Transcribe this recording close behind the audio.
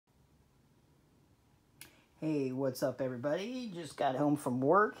Hey, what's up everybody? Just got home from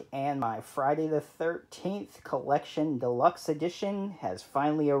work and my Friday the 13th Collection Deluxe Edition has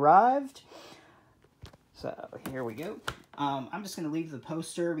finally arrived. So here we go. I'm just going to leave the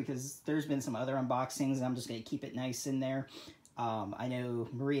poster because there's been some other unboxings and I'm just going to keep it nice in there. I know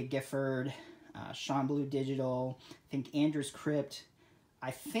Maria Gifford, Sean Blue Digital, I think Andrew's Crypt, I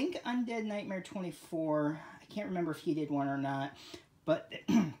think Undead Nightmare 24. I can't remember if he did one or not, but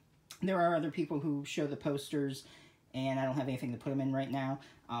there are other people who show the posters, and I don't have anything to put them in right now.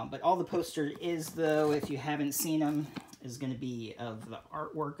 But all the poster is, though, if you haven't seen them, is going to be of the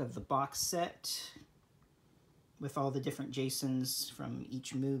artwork of the box set with all the different Jasons from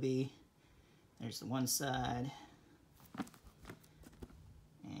each movie. There's the one side.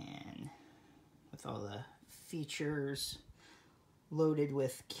 And with all the features loaded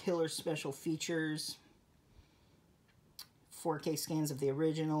with killer special features. 4K scans of the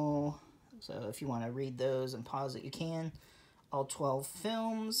original, so if you want to read those and pause it, you can. All 12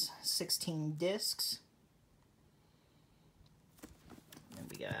 films, 16 discs. And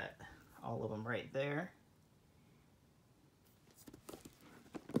we got all of them right there.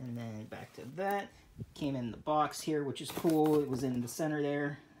 And then back to that. Came in the box here, which is cool. It was in the center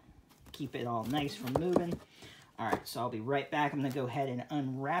there. Keep it all nice from moving. Alright, so I'll be right back. I'm going to go ahead and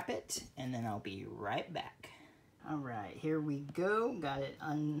unwrap it, and then I'll be right back. Alright, here we go. Got it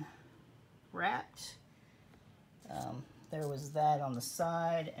unwrapped. There was that on the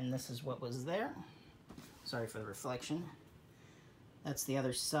side, and this is what was there. Sorry for the reflection. That's the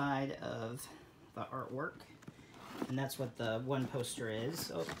other side of the artwork. And that's what the one poster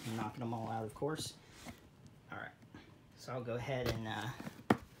is. Oh, I'm knocking them all out, of course. Alright, so I'll go ahead and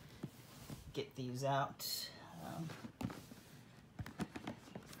get these out.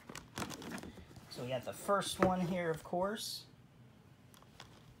 So we got the first one here, of course.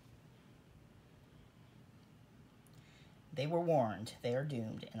 They were warned. They are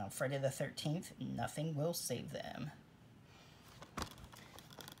doomed. And on Friday the 13th, nothing will save them.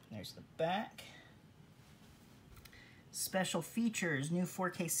 There's the back. Special features. New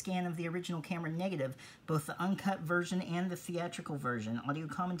 4K scan of the original camera negative. Both the uncut version and the theatrical version. Audio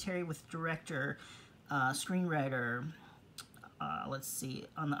commentary with director, screenwriter. Let's see,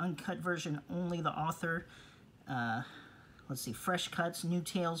 on the uncut version, only the author. Let's see, fresh cuts, new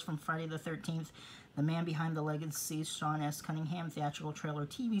tales from Friday the 13th, the man behind the legacy, Sean S. Cunningham, theatrical trailer,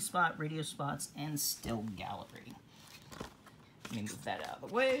 TV spot, radio spots, and still gallery. Let me move that out of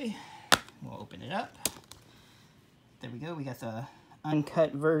the way. We'll open it up. There we go, we got the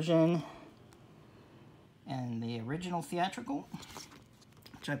uncut version and the original theatrical,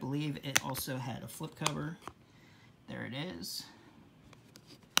 which I believe it also had a flip cover. There it is,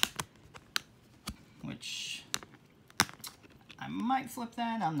 which I might flip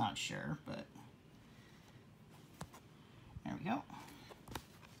that, I'm not sure, but there we go.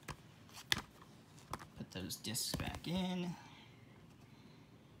 Put those discs back in.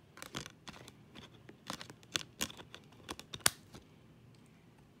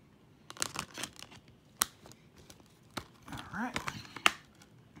 All right,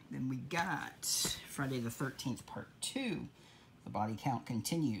 then we got Friday the 13th Part 2. The body count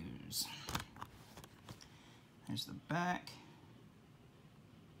continues. There's the back.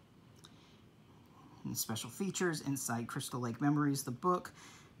 And special features, Inside Crystal Lake Memories, the book,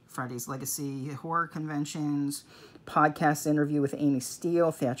 Friday's Legacy Horror Conventions, podcast interview with Amy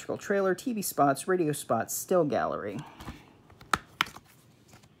Steele, theatrical trailer, TV spots, radio spots, still gallery.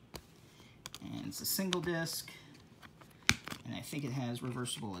 And it's a single disc. And I think it has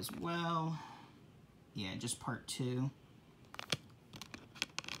reversible as well. Yeah, just Part 2.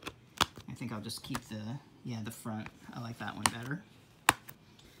 I think I'll just keep the front. I like that one better.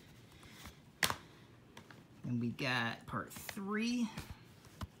 And we got Part 3.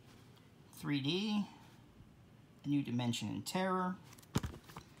 3D. A New Dimension in Terror.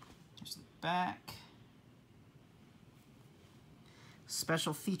 There's the back.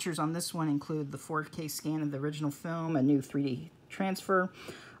 Special features on this one include the 4K scan of the original film, a new 3D transfer,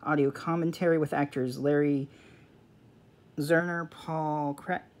 audio commentary with actors Larry Zerner, Paul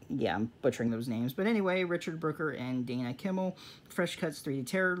yeah, I'm butchering those names. But anyway, Richard Brooker and Dana Kimmel, Fresh Cuts 3D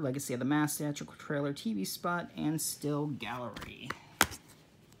Terror, Legacy of the Mask, theatrical trailer, TV spot, and still gallery.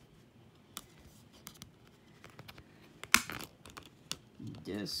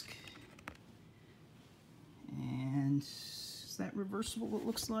 Disc. And is that reversible, it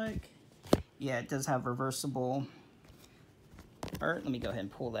looks like? Yeah, it does have reversible. Let me go ahead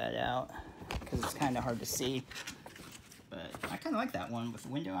and pull that out because it's kind of hard to see. But I kind of like that one with the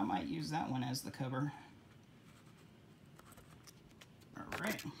window. I might use that one as the cover. All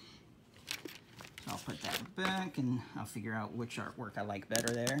right. I'll put that back, and I'll figure out which artwork I like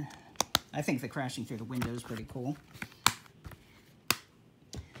better there. I think the crashing through the window is pretty cool.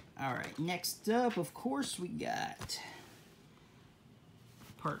 All right, next up, of course, we got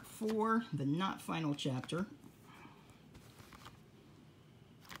Part 4, the not final chapter.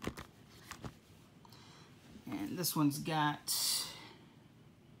 And this one's got,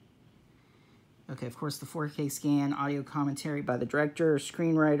 okay, of course, the 4K scan, audio commentary by the director,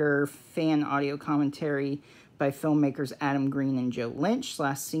 screenwriter, fan audio commentary by filmmakers Adam Green and Joe Lynch,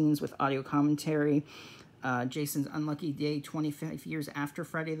 / scenes with audio commentary. Jason's Unlucky Day, 25 years after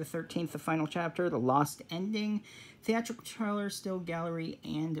Friday the 13th, the final chapter, the lost ending, theatrical trailer, still gallery,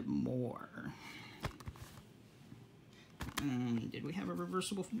 and more. Did we have a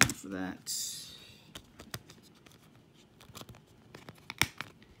reversible for that?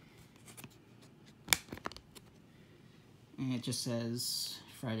 And it just says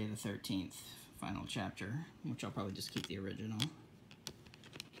Friday the 13th, final chapter, which I'll probably just keep the original.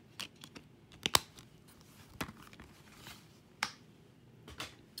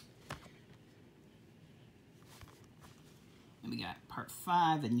 And we got Part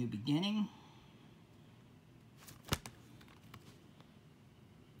 5, A New Beginning.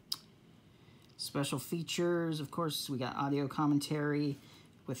 Special features, of course, we got audio commentary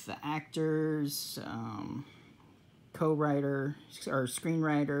with the actors, co-writer or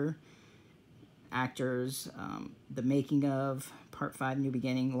screenwriter, actors, the making of Part 5, New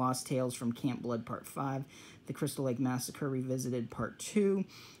Beginning, Lost Tales from Camp Blood Part 5, The Crystal Lake Massacre Revisited Part 2,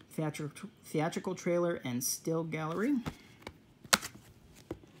 theatrical trailer, and still gallery.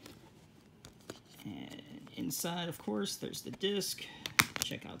 And inside, of course, there's the disc.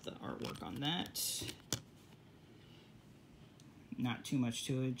 Check out the artwork on that. Not too much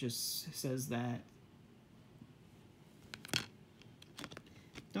to it, just says that.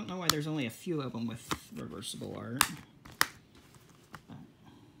 Don't know why there's only a few of them with reversible art.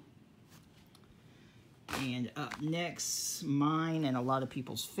 And up next, mine and a lot of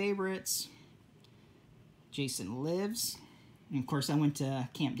people's favorites, Jason Lives. And of course, I went to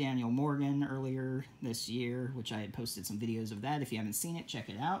Camp Daniel Morgan earlier this year, which I had posted some videos of that. If you haven't seen it, check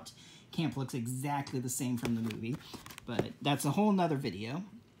it out. Camp looks exactly the same from the movie, but that's a whole nother video.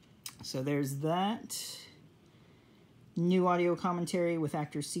 So there's that. New audio commentary with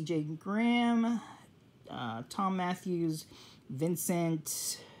actors C.J. Graham, Tom Matthews,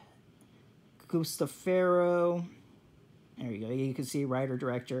 Vincent Gustafaro. There you go. You can see writer,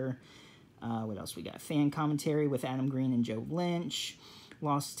 director. What else we got? Fan commentary with Adam Green and Joe Lynch.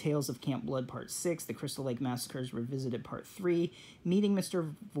 Lost Tales of Camp Blood Part 6. The Crystal Lake Massacres Revisited Part 3. Meeting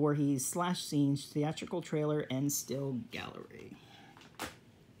Mr. Voorhees / scenes, theatrical trailer, and still gallery.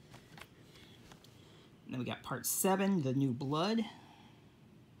 And then we got Part 7, The New Blood.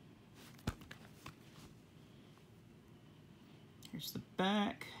 Here's the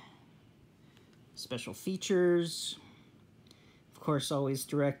back. Special features. Of course, always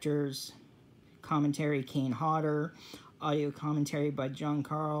directors. Commentary, Kane Hodder. Audio commentary by John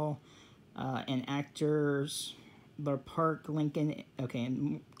Carl. And actors, The Park, Lincoln, okay,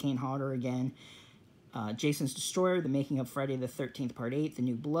 and Kane Hodder again. Jason's Destroyer, The Making of Friday the 13th, Part 8, The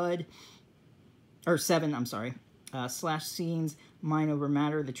New Blood. Or 7, I'm sorry. / scenes, Mind Over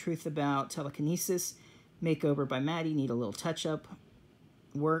Matter, The Truth About Telekinesis. Makeover by Maddie, Need a Little Touch-Up.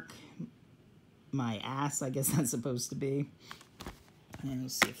 Work. My Ass, I guess that's supposed to be. And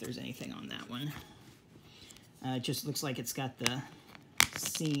let's see if there's anything on that one. It just looks like it's got the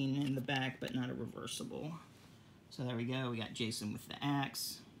scene in the back, but not a reversible. So there we go. We got Jason with the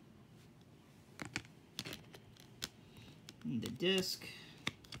axe. And the disc.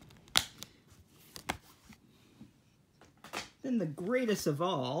 Then the greatest of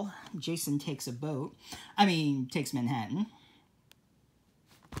all, Jason Takes a Boat. Takes Manhattan.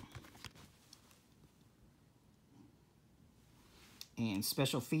 And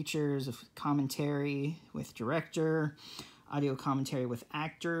special features of commentary with director, audio commentary with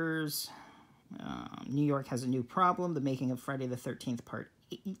actors. New York Has a New Problem, The Making of Friday the 13th, Part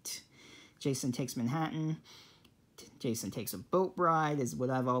 8. Jason Takes Manhattan. Jason Takes a Boat Ride is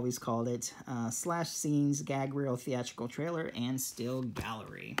what I've always called it. / scenes, gag reel, theatrical trailer, and still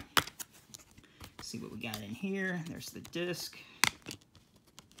gallery. Let's see what we got in here. There's the disc.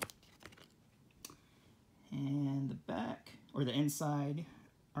 And the back, or the inside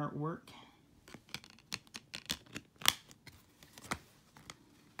artwork.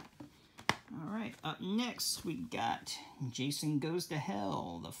 All right, up next we got Jason Goes to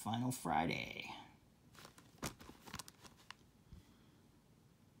Hell, The Final Friday.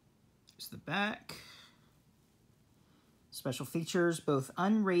 Here's the back. Special features, both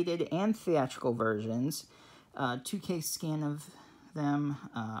unrated and theatrical versions. 2K scan of them.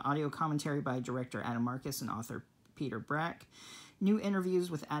 Audio commentary by director Adam Marcus and author Peter Brack. New interviews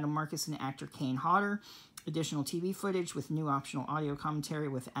with Adam Marcus and actor Kane Hodder. Additional TV footage with new optional audio commentary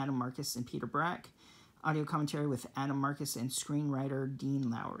with Adam Marcus and Peter Brack. Audio commentary with Adam Marcus and screenwriter Dean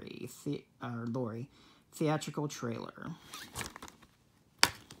Lowry. Theatrical trailer.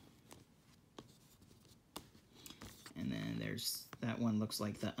 And then there's that one, looks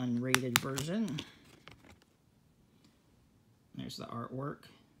like the unrated version. There's the artwork.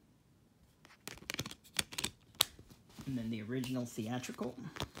 And then the original theatrical.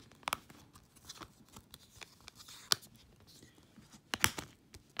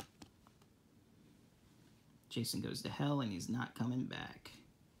 Jason goes to hell and he's not coming back.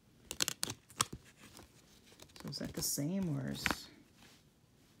 So is that the same or is...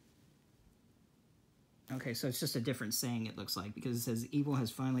 Okay, so it's just a different saying, it looks like, because it says evil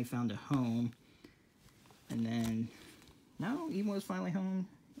has finally found a home. And then, no, evil is finally home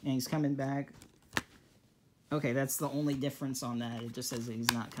and he's coming back. Okay, that's the only difference on that. It just says that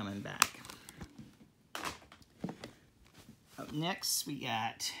he's not coming back. Up next, we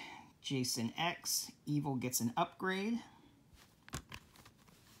got Jason X. Evil gets an upgrade.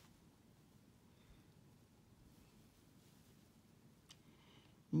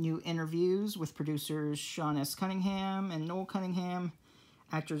 New interviews with producers Sean S. Cunningham and Noel Cunningham.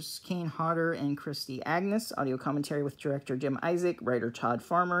 Actors Kane Hodder and Christy Agnes. Audio commentary with director Jim Isaac, writer Todd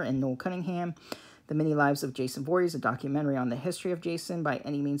Farmer, and Noel Cunningham. The Many Lives of Jason Voorhees, a documentary on the history of Jason by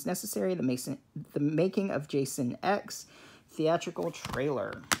any means necessary. The Making of Jason X. Theatrical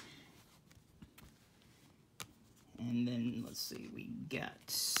trailer. And then, let's see, we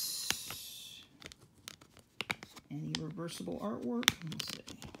got any reversible artwork. Let's see.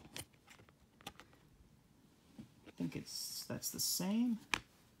 I think that's the same.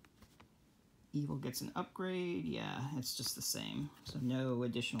 Evil gets an upgrade. Yeah, it's just the same. So no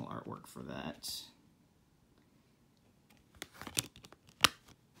additional artwork for that.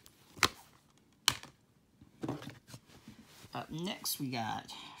 Up next, we got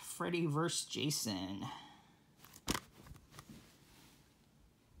Freddy vs. Jason.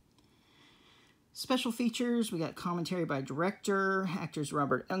 Special features, we got commentary by director, actors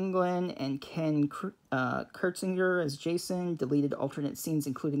Robert Englund and Ken Kurtzinger as Jason, deleted alternate scenes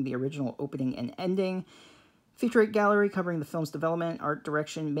including the original opening and ending, featurette gallery covering the film's development, art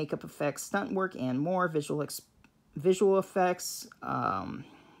direction, makeup effects, stunt work, and more, visual effects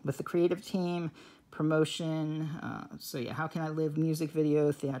with the creative team, promotion, so yeah, How Can I Live music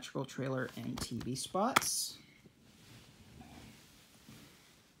video, theatrical trailer, and TV spots.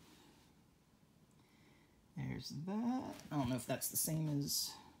 There's that. I don't know if that's the same as...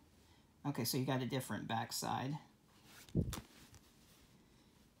 Okay, so you got a different backside.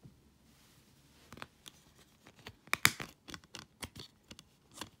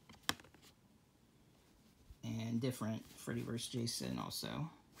 And different Freddy vs. Jason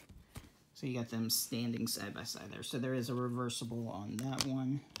also. So you got them standing side by side there. So there is a reversible on that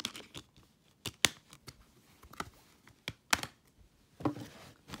one.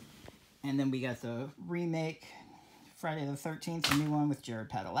 And then we got the remake, Friday the 13th, a new one with Jared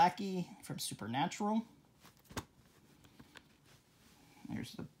Padalecki from Supernatural.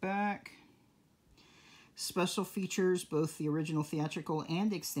 There's the back. Special features, both the original theatrical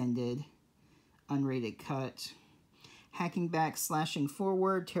and extended, unrated cut. Hacking back, slashing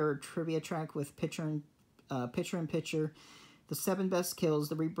forward, terror trivia track with picture-in-picture, the 7 best kills,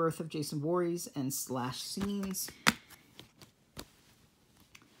 the rebirth of Jason Voorhees, and slash scenes.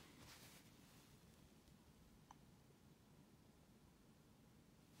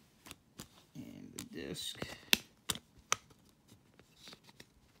 Disc.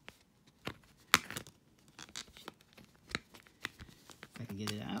 If I can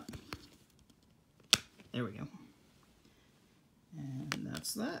get it out. There we go. And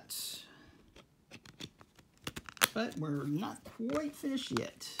that's that. But we're not quite finished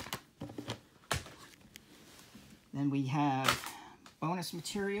yet. Then we have bonus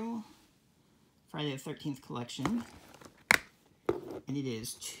material, Friday the 13th collection. And it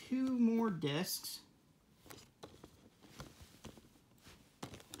is 2 more discs.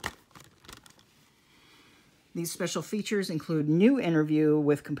 These special features include new interview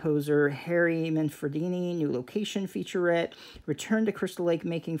with composer Harry Manfredini, new location featurette, return to Crystal Lake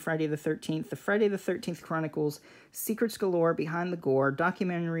making Friday the 13th, the Friday the 13th Chronicles, Secrets Galore, Behind the Gore,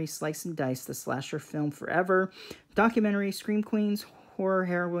 documentary Slice and Dice, the slasher film forever, documentary Scream Queens, Horror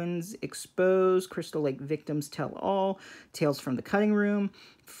Heroines Exposed, Crystal Lake Victims Tell All, Tales from the Cutting Room,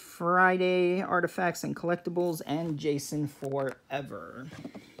 Friday Artifacts and Collectibles, and Jason Forever.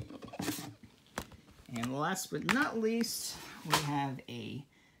 And last but not least, we have a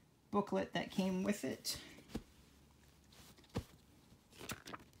booklet that came with it.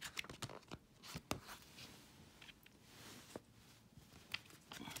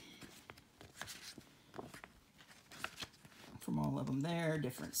 From all of them there,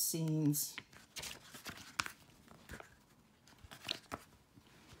 different scenes.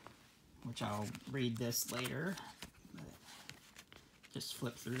 Which I'll read this later. But just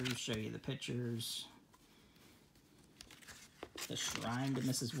flip through, show you the pictures. The Shrine to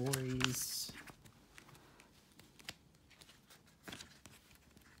Mrs. Voorhees.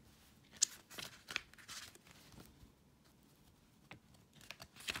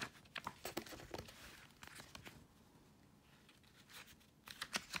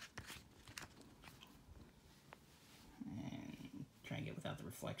 And try and get without the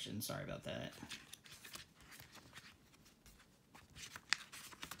reflection, sorry about that.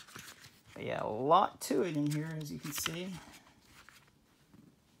 But yeah, a lot to it in here, as you can see.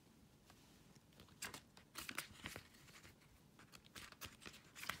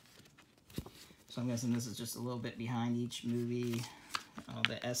 So I'm guessing this is just a little bit behind each movie, all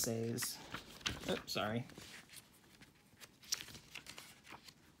the essays. Oh, sorry.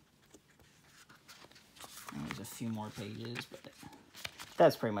 There's a few more pages, but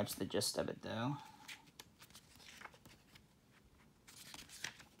that's pretty much the gist of it, though.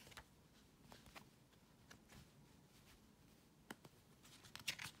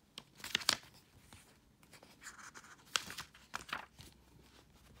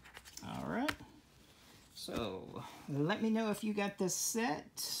 All right. So, let me know if you got this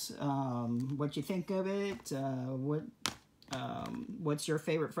set, what you think of it, what's your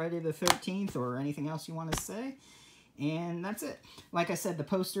favorite Friday the 13th, or anything else you want to say. And that's it. Like I said, the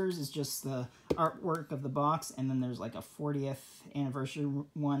posters is just the artwork of the box, and then there's like a 40th anniversary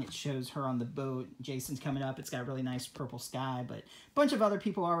one. It shows her on the boat. Jason's coming up. It's got a really nice purple sky, but a bunch of other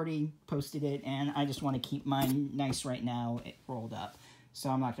people already posted it, and I just want to keep mine nice right now, rolled up. So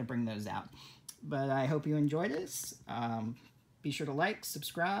I'm not going to bring those out. But I hope you enjoyed this. Be sure to like,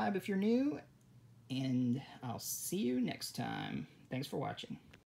 subscribe if you're new, and I'll see you next time. Thanks for watching.